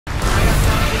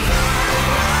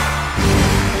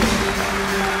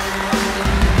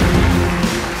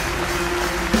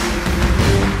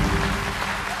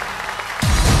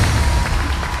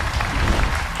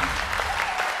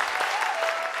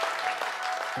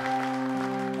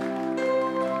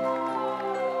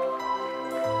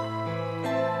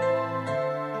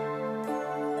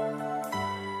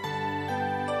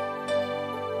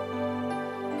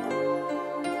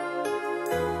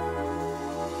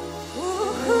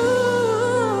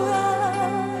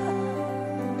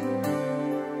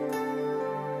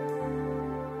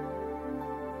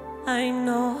I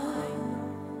know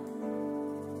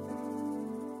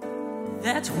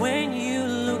that when you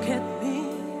look at me,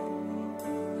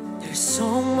 there's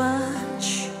so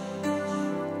much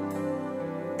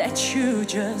that you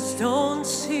just don't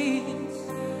see.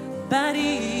 But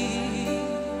if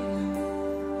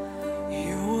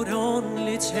you would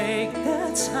only take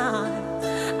the time,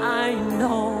 I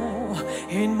know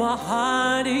in my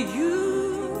heart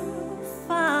you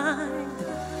find.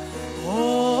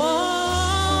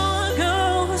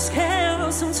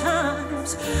 Scared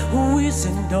sometimes, who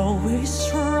isn't always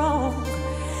strong.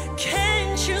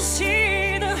 Can't you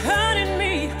see the hurt in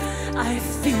me? I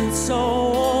feel so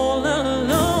all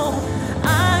alone.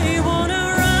 I wanna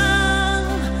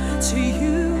run to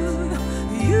you,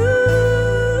 you.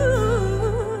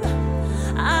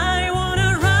 I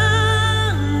wanna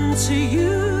run to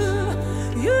you,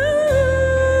 you.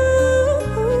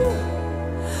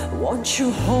 Won't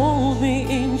you hold me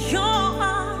in your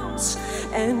arms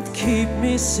and keep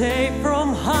me safe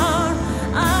from harm?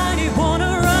 I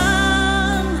wanna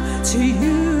run to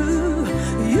you,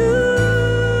 you.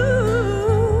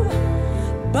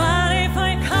 But if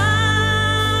I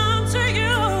come to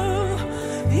you,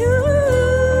 you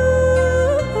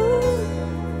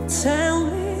tell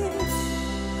me,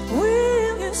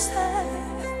 will you stay?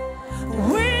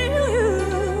 Will you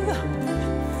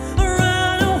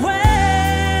run away?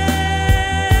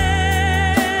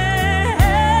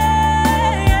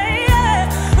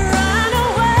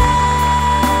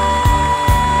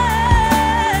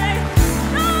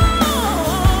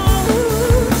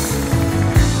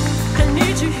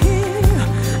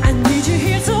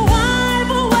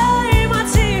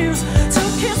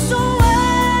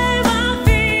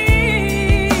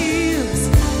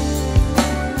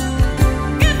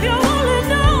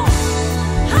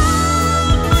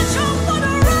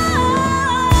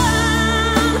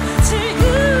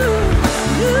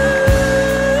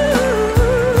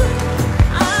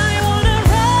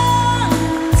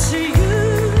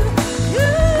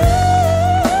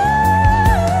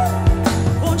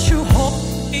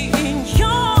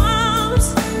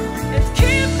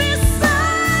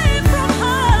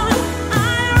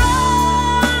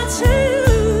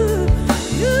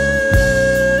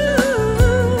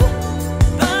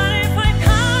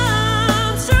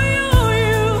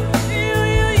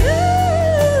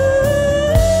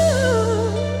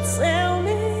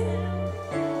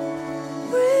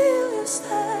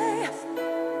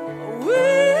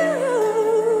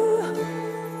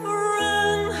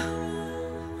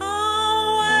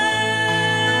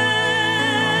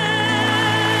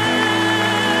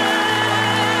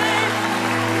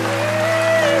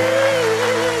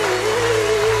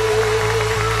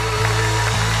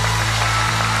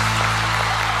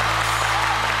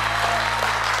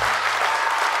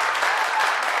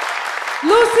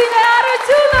 Lusine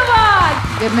Arutyunova!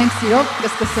 Եվ մենք սիրով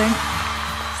կսկսենք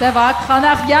Սևակ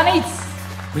Խանախյանից.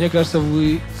 Мне кажется,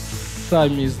 вы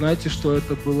сами знаете, что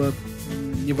это было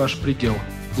не ваш предел.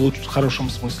 В хорошем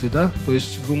смысле, да? То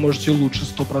есть вы можете лучше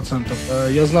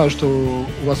 100%. Я знаю, что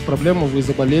у вас проблема, вы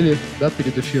заболели, да,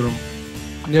 перед эфиром.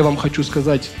 Я вам хочу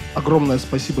сказать огромное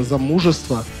спасибо за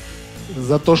мужество,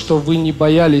 за то, что вы не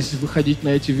боялись выходить на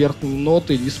эти верхние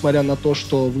ноты, несмотря на то,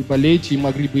 что вы болеете и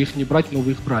могли бы их не брать, но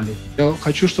вы их брали. Я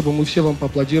хочу, чтобы мы все вам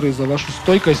поаплодировали за вашу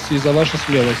стойкость и за вашу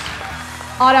смелость.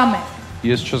 Արամե.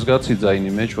 Ես չզգացի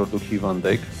ձայնի մեջ, որ դուք հիվանդ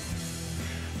եք։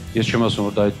 Ես չեմ ասում,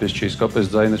 որ դա այդպես չէ, իսկապես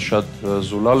ձայնը շատ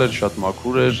զուլալ էր, շատ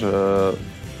մաքուր էր,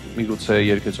 միգուցե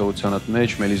երգեցողությանդ մեջ,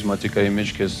 մելիզմատիկայի մեջ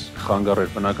քեզ խանգար էր,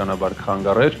 բնականաբար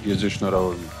խանգար էր, ես ձեզ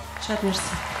շնորհավորում եմ։ Շատ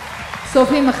մերսի։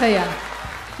 Սոֆի Մխեյան.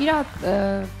 Իր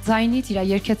ձայնից, իր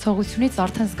երգեցողությունից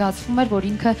արդեն զգացվում էր, որ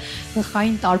ինքը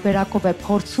գլխային տարբերակով է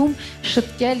փորձում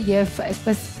շտկել եւ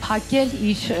այսպես փակել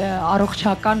իր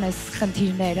առողջական այս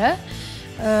խնդիրները։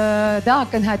 Դա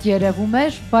ակնհայտ երևում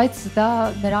էր, բայց դա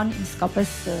նրան իսկապես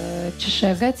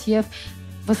չշեղեց եւ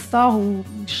վստահ ու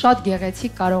շատ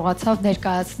գեղեցիկ կարողացավ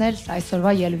ներկայացնել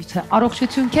այսօրվա ելույթը։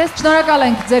 Առողջություն քեզ։ Շնորհակալ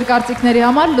ենք ձեր կարծիքների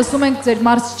համար, լսում ենք ձեր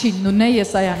մարզչին Նունե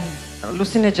Եսայանին։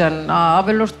 Լուսինե ջան,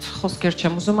 ավելորդ խոսքեր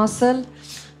չեմ ուզում ասել,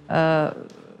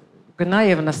 գնա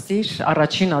եւ նստիր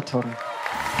առաջին աթոռը։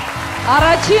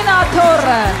 Առաջին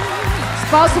աթոռը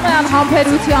սպասում է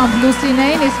անհամբերությամբ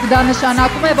Լուսինեին, իսկ դա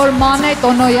նշանակում է, որ Մանե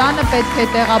Տոնոյանը պետք է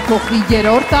տեղափոխվի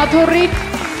երրորդ աթոռին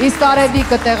Իսկ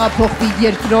Արևիկը տեղափոխվի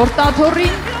երկրորդ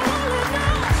աթոռին,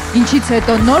 ինչից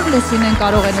հետո նոր Լուսինեն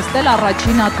կարող է նստել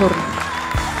առաջին աթոռին։